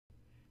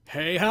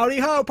Hey, howdy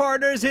ho,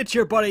 partners! It's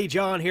your buddy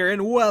John here,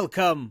 and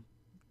welcome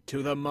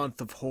to the month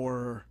of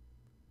horror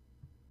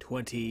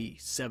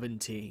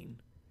 2017.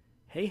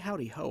 Hey,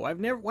 howdy ho.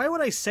 Why would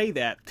I say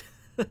that?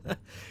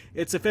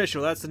 It's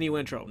official. That's the new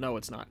intro. No,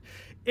 it's not.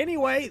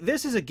 Anyway,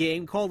 this is a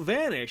game called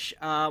Vanish.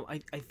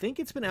 I think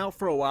it's been out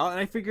for a while, and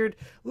I figured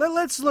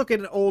let's look at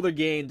an older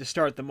game to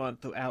start the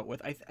month out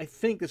with. I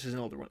think this is an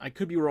older one. I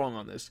could be wrong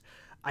on this.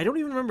 I don't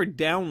even remember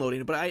downloading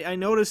it, but I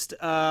noticed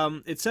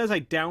it says I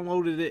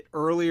downloaded it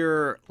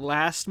earlier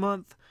last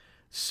month.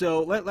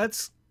 So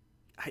let's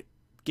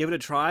give it a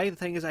try. The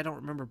thing is, I don't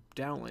remember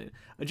downloading it.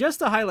 Adjust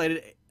the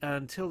highlighted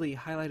until the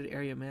highlighted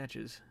area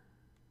matches.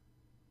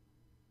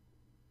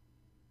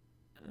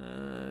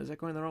 Is that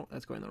going the wrong?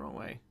 That's going the wrong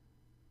way.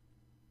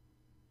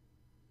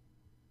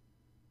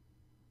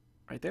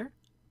 Right there?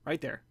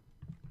 Right there.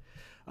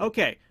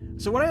 Okay,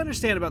 so what I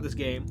understand about this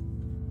game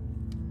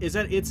is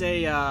that it's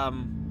a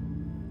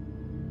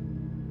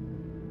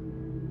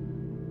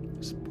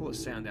let's pull the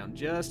sound down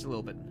just a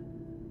little bit.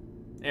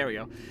 There we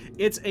go.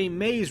 It's a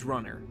maze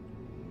runner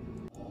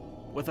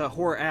with a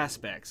horror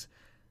aspects.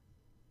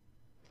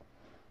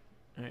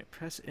 Alright,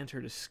 press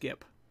enter to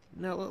skip.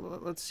 Now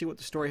let's see what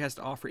the story has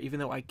to offer, even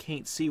though I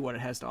can't see what it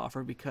has to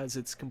offer because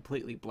it's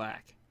completely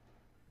black.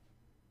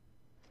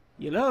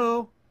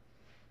 Hello?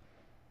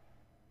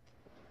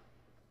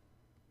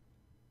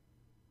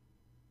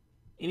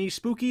 Any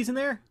spookies in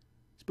there?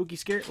 Spooky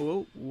scare?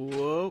 Whoa,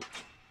 whoa,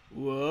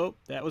 whoa.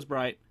 That was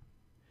bright.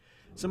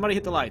 Somebody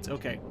hit the lights.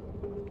 Okay.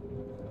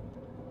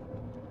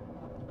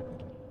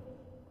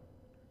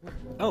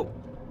 Oh.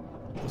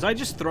 Was I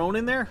just thrown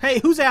in there? Hey,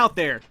 who's out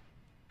there?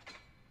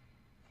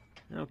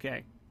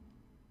 Okay.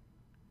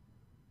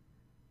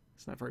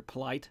 It's not very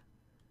polite.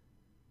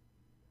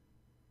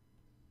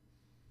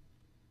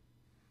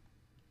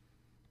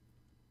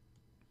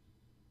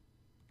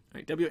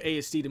 Alright,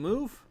 WASD to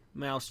move.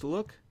 Mouse to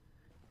look.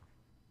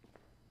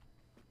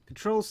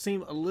 Controls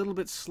seem a little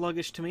bit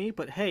sluggish to me,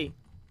 but hey.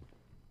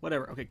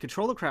 Whatever. Okay,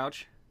 control the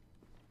crouch.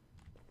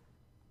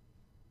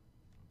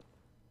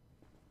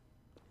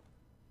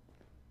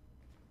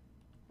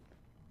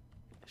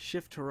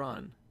 Shift to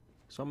run.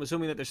 So I'm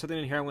assuming that there's something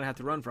in here I'm going to have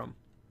to run from.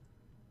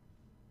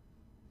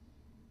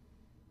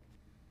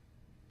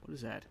 What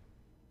is that?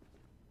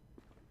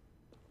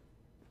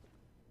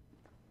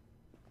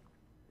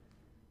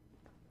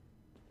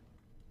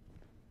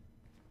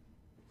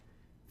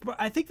 But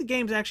I think the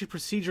game's actually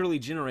procedurally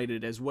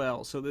generated as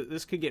well, so that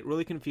this could get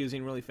really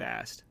confusing really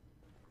fast.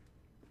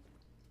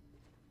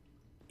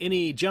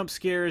 Any jump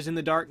scares in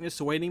the darkness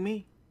awaiting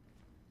me?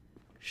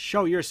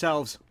 Show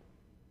yourselves.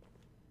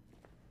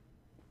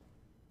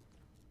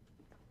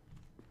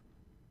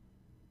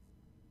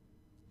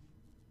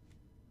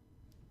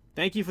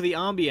 Thank you for the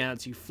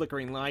ambiance, you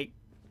flickering light.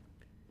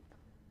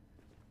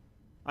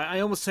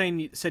 I almost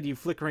said you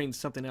flickering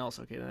something else.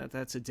 Okay,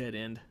 that's a dead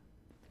end.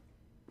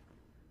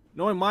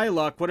 Knowing my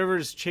luck, whatever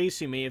is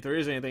chasing me, if there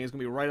is anything, is going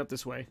to be right up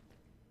this way.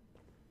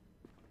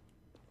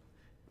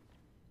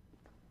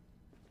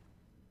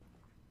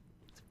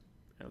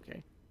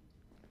 Okay.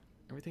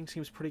 Everything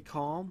seems pretty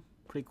calm,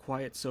 pretty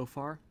quiet so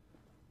far.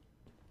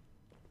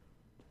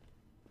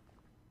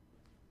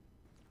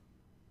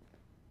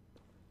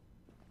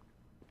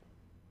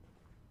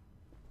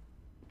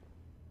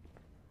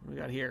 What do we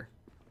got here?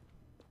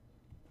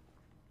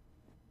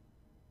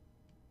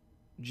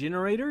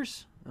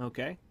 Generators?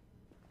 Okay.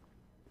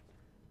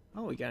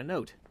 Oh, we got a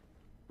note.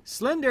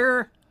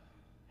 Slender!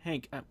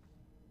 Hank,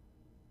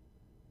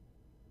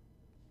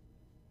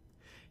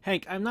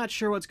 Hank, I'm not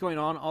sure what's going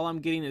on. All I'm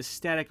getting is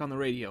static on the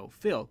radio.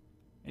 Phil,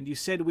 and you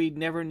said we'd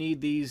never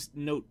need these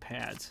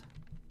notepads.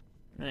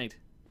 Right.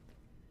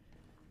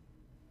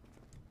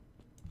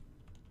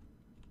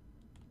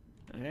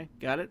 Okay,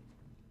 got it.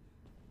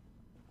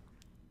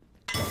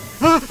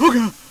 Ah, oh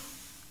god!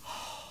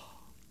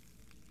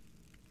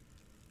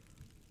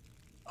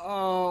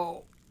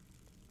 Oh.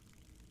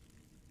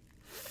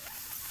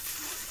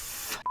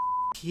 F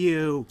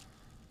you.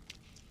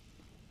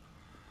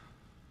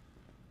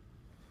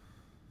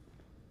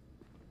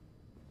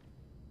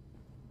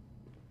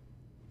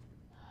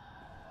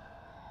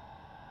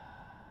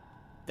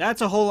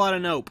 That's a whole lot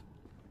of nope.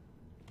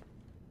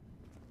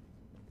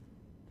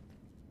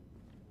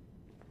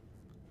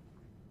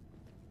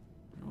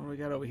 What do we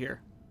got over here?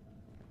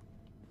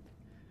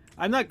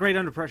 I'm not great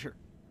under pressure.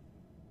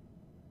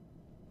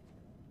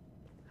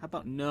 How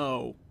about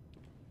no?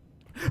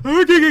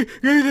 What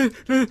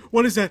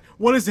is that?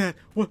 What is that?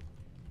 What?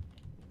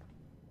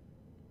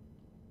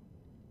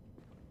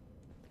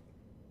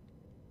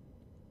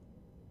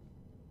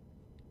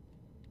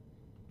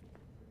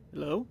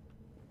 Hello?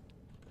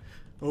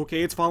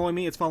 Okay, it's following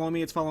me, it's following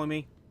me, it's following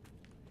me.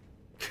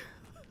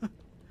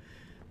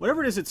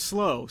 Whatever it is, it's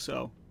slow,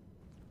 so.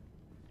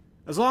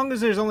 As long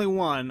as there's only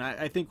one,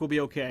 I think we'll be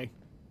okay.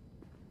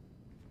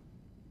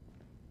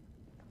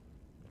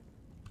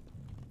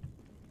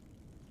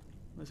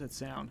 What's that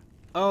sound?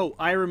 Oh,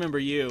 I remember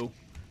you.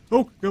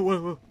 Oh, whoa,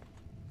 whoa.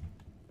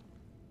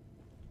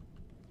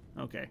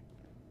 Okay.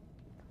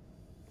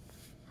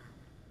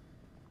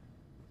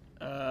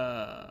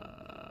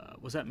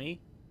 Was that me?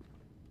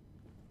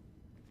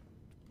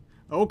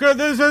 Okay,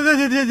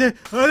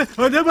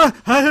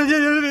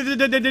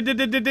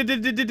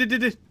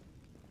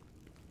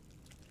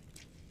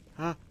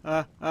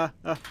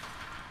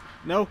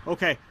 no?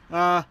 Okay.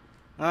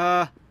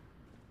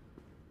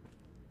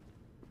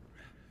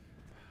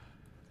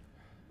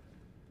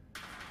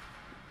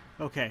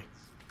 Okay.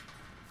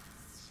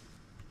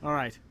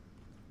 Alright.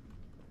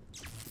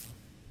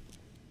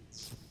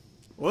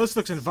 Well, this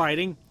looks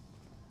inviting.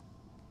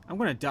 I'm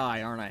gonna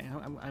die, aren't I?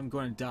 I'm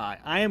going to die.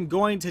 I am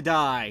going to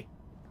die.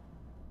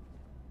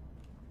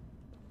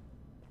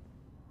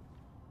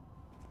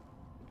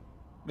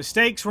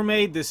 Mistakes were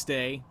made this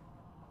day.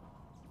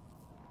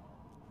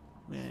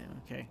 Yeah,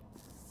 okay.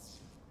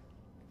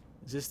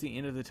 Is this the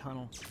end of the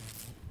tunnel?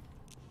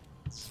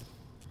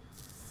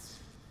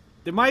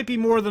 There might be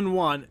more than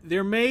one.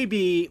 There may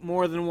be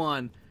more than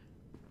one.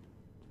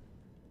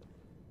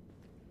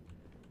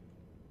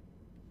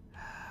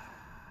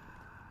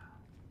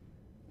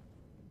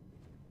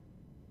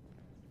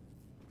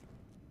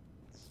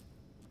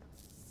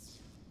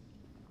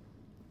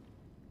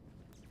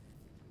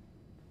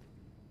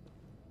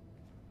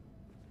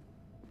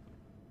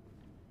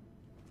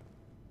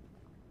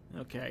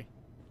 Okay.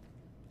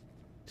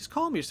 Just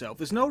calm yourself.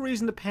 There's no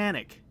reason to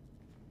panic.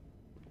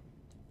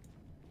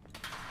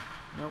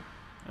 Nope.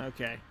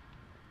 Okay.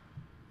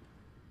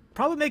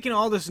 Probably making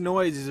all this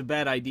noise is a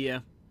bad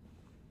idea.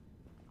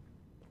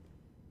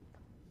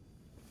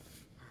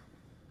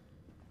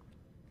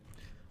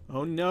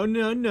 Oh no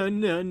no no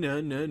no no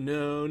no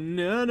no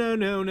no no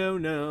no no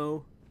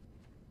no.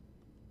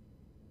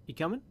 You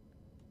coming?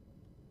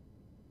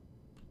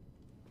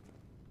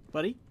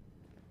 Buddy?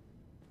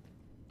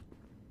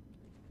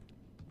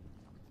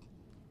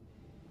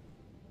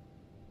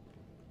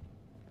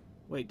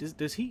 Wait,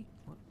 does he?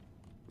 What?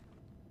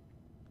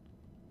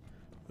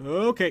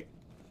 Okay.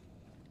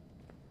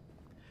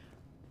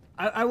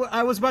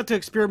 I was about to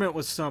experiment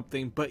with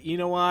something, but you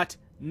know what?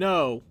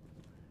 No.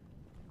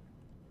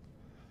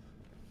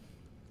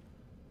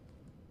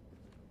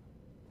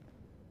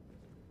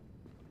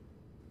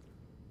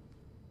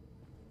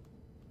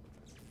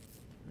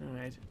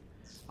 Alright.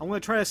 I'm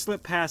going to try to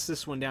slip past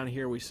this one down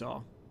here we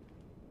saw.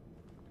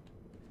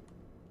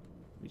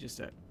 We just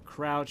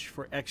crouch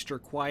for extra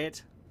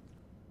quiet.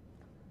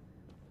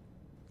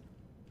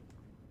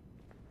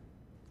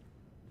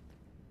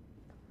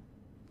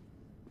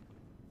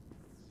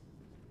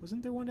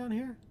 Wasn't there one down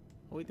here?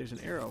 Oh wait, there's an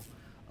arrow.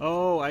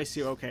 Oh, I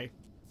see. Okay.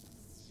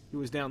 He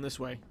was down this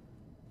way.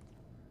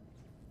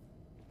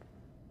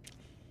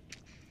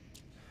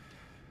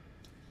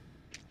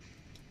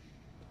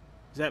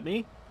 Is that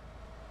me?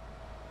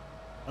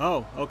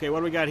 Oh, okay. What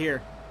do we got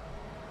here?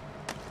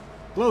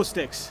 Glow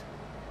sticks.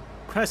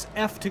 Press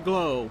F to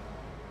glow.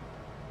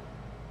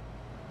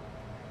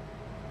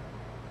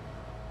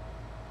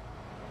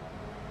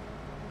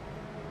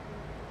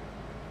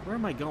 Where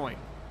am I going?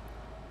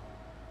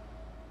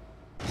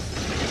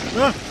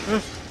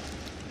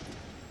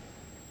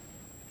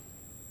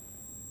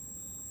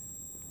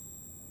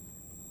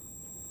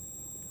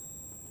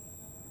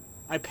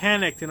 I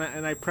panicked and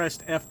I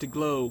pressed F to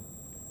glow.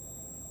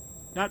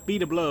 Not B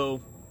to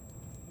blow.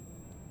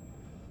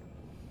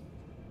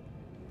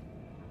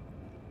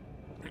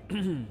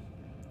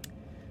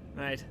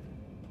 Right.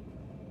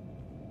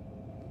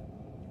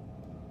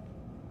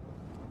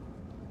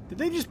 Did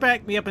they just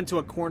back me up into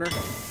a corner?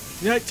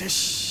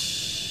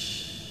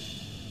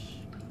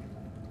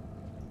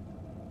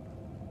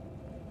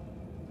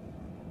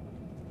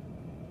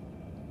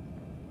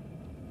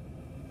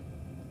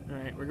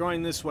 Alright, we're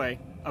going this way,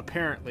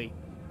 apparently.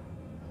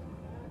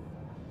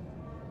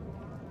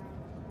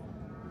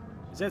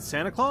 Is that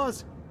Santa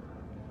Claus?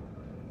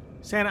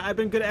 Santa, I've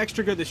been good,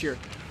 extra good this year.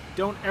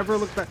 Don't ever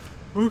look back.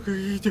 Don't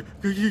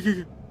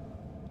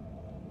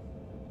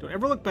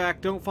ever look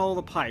back. Don't follow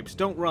the pipes.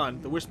 Don't run.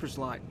 The whispers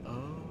lie. Oh.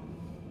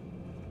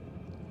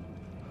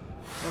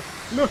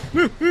 No.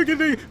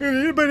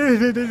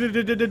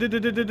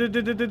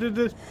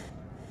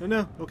 No,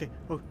 no. Okay.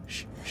 Oh.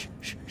 Shh. Shh.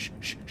 Shh. Shh.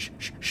 Shh. Shh.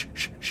 Shh.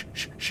 Shh. Shh.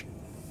 Shh. Shh.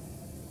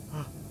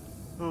 Oh.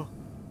 Oh.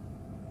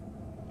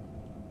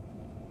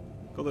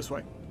 Go this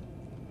way.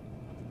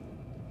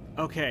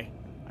 Okay.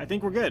 I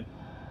think we're good.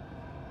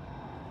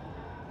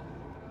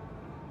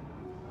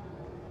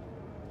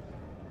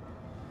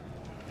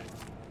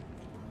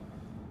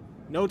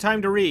 No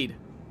time to read.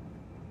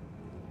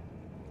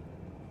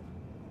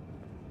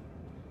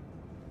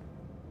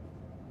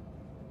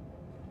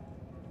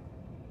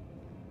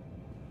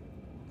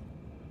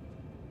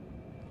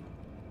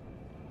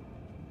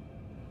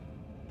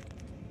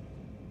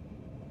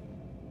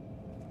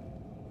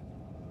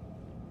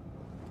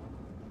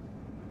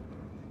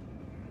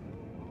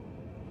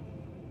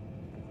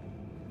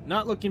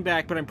 Not looking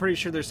back, but I'm pretty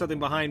sure there's something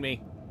behind me.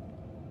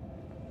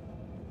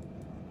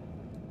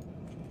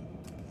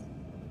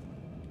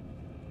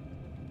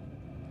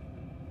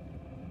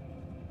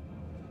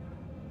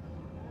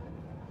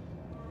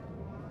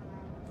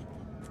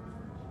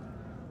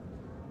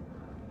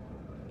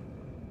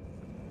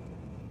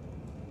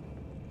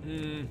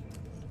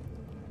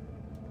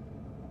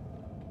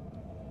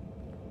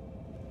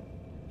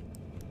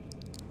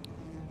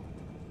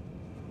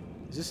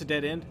 Is this a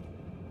dead end?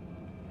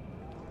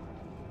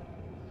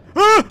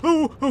 Ah!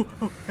 Oh, oh,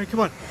 oh. Hey, come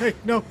on. Hey,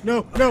 no,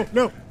 no, no,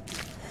 no.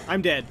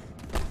 I'm dead.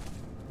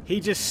 He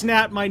just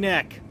snapped my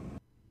neck.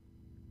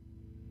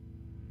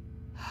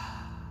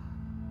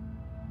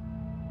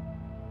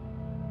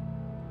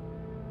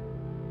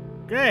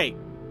 Great.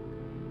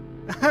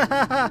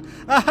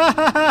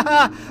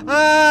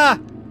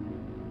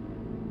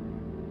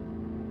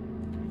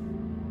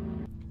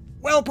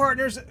 Well,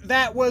 partners,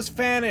 that was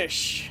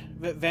Vanish.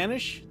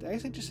 Vanish? Did I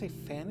just say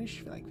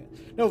Vanish?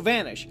 No,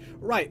 Vanish.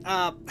 Right.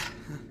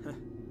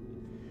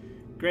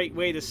 Great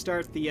way to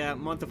start the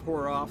month of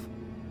horror off.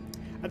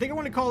 I think I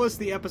want to call this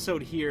the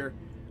episode here.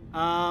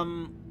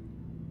 But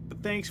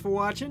thanks for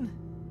watching.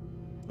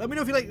 Let me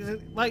know if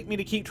you'd like me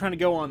to keep trying to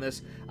go on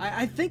this.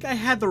 I think I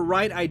had the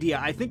right idea.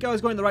 I think I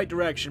was going the right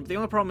direction. But the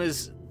only problem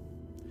is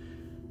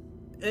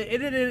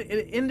it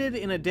ended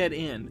in a dead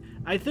end.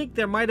 I think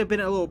there might have been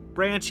a little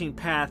branching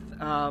path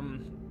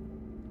down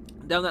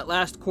that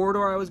last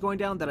corridor I was going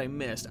down that I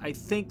missed. I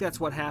think that's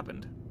what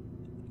happened.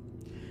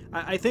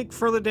 I think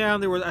further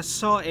down I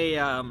saw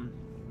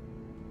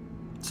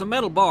some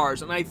metal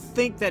bars, and I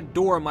think that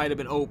door might have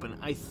been open.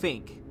 I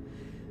think.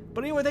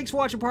 But anyway, thanks for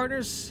watching,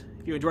 partners.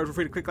 If you enjoyed, feel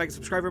free to click like and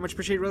subscribe. Very much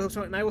appreciate it. Really hope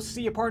so. And I will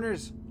see you,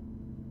 partners,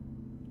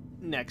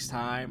 next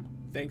time.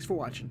 Thanks for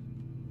watching.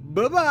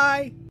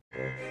 Bye-bye.